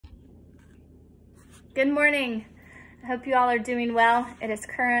Good morning. I hope you all are doing well. It is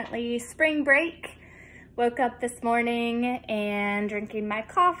currently spring break. Woke up this morning and drinking my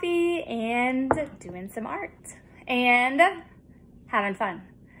coffee and doing some art and having fun.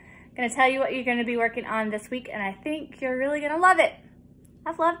 I'm gonna tell you what you're gonna be working on this week, and I think you're really gonna love it.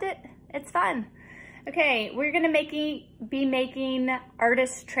 I've loved it. It's fun. Okay, we're gonna be making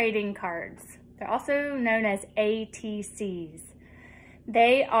artist trading cards. They're also known as ATCs.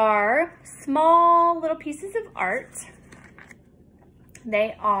 They are small little pieces of art.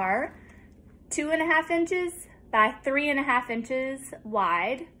 They are 2.5 inches by 3.5 inches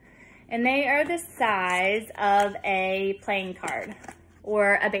wide, and they are the size of a playing card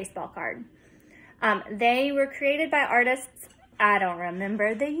or a baseball card. They were created by artists, I don't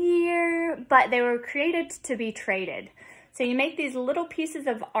remember the year, but they were created to be traded. So you make these little pieces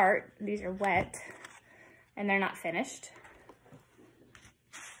of art. These are wet and they're not finished.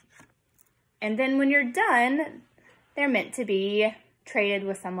 And then when you're done, they're meant to be traded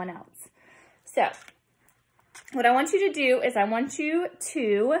with someone else. So what I want you to do is I want you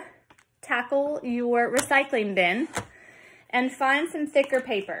to tackle your recycling bin and find some thicker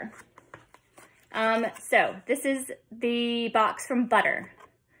paper. So this is the box from Butter.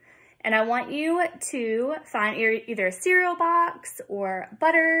 And I want you to find either a cereal box or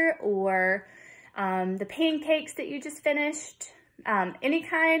butter or the pancakes that you just finished. Any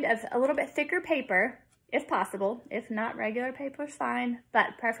kind of a little bit thicker paper, if possible. If not, regular paper is fine,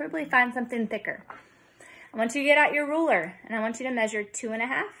 but preferably find something thicker. I want you to get out your ruler, and I want you to measure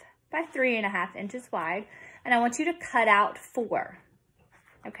 2.5 by 3.5 inches wide, and I want you to cut out 4.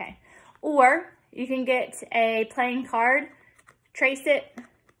 Okay, or you can get a plain card, trace it,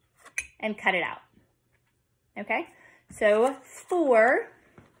 and cut it out. Okay, so 4.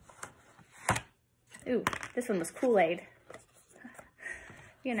 Ooh, this one was Kool-Aid.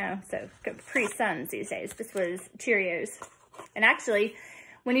 You know, so Capri Suns these days. This was Cheerios. And actually,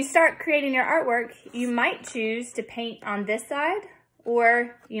 when you start creating your artwork, you might choose to paint on this side,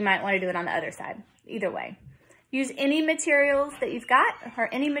 or you might want to do it on the other side. Either way. Use any materials that you've got, or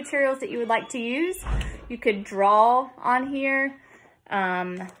any materials that you would like to use. You could draw on here.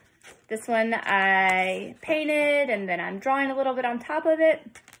 This one I painted, and then I'm drawing a little bit on top of it.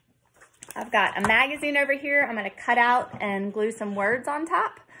 I've got a magazine over here. I'm going to cut out and glue some words on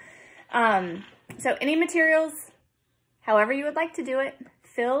top. So any materials, however you would like to do it,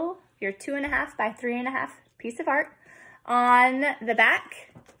 fill your 2.5 by 3.5 piece of art. On the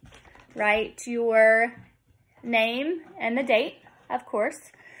back, write your name and the date, of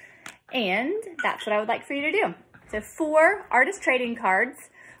course. And that's what I would like for you to do. So 4 artist trading cards.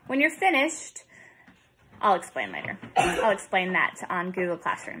 When you're finished, I'll explain later. I'll explain that on Google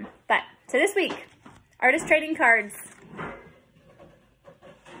Classroom. But so this week, artist trading cards.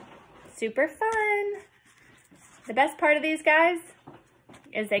 Super fun. The best part of these guys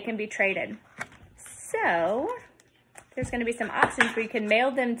is they can be traded. So there's going to be some options where you can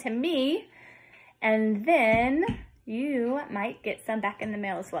mail them to me, and then you might get some back in the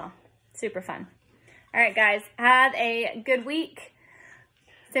mail as well. Super fun. All right, guys, have a good week.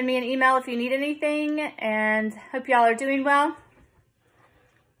 Send me an email if you need anything, and hope y'all are doing well.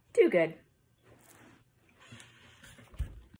 Do good.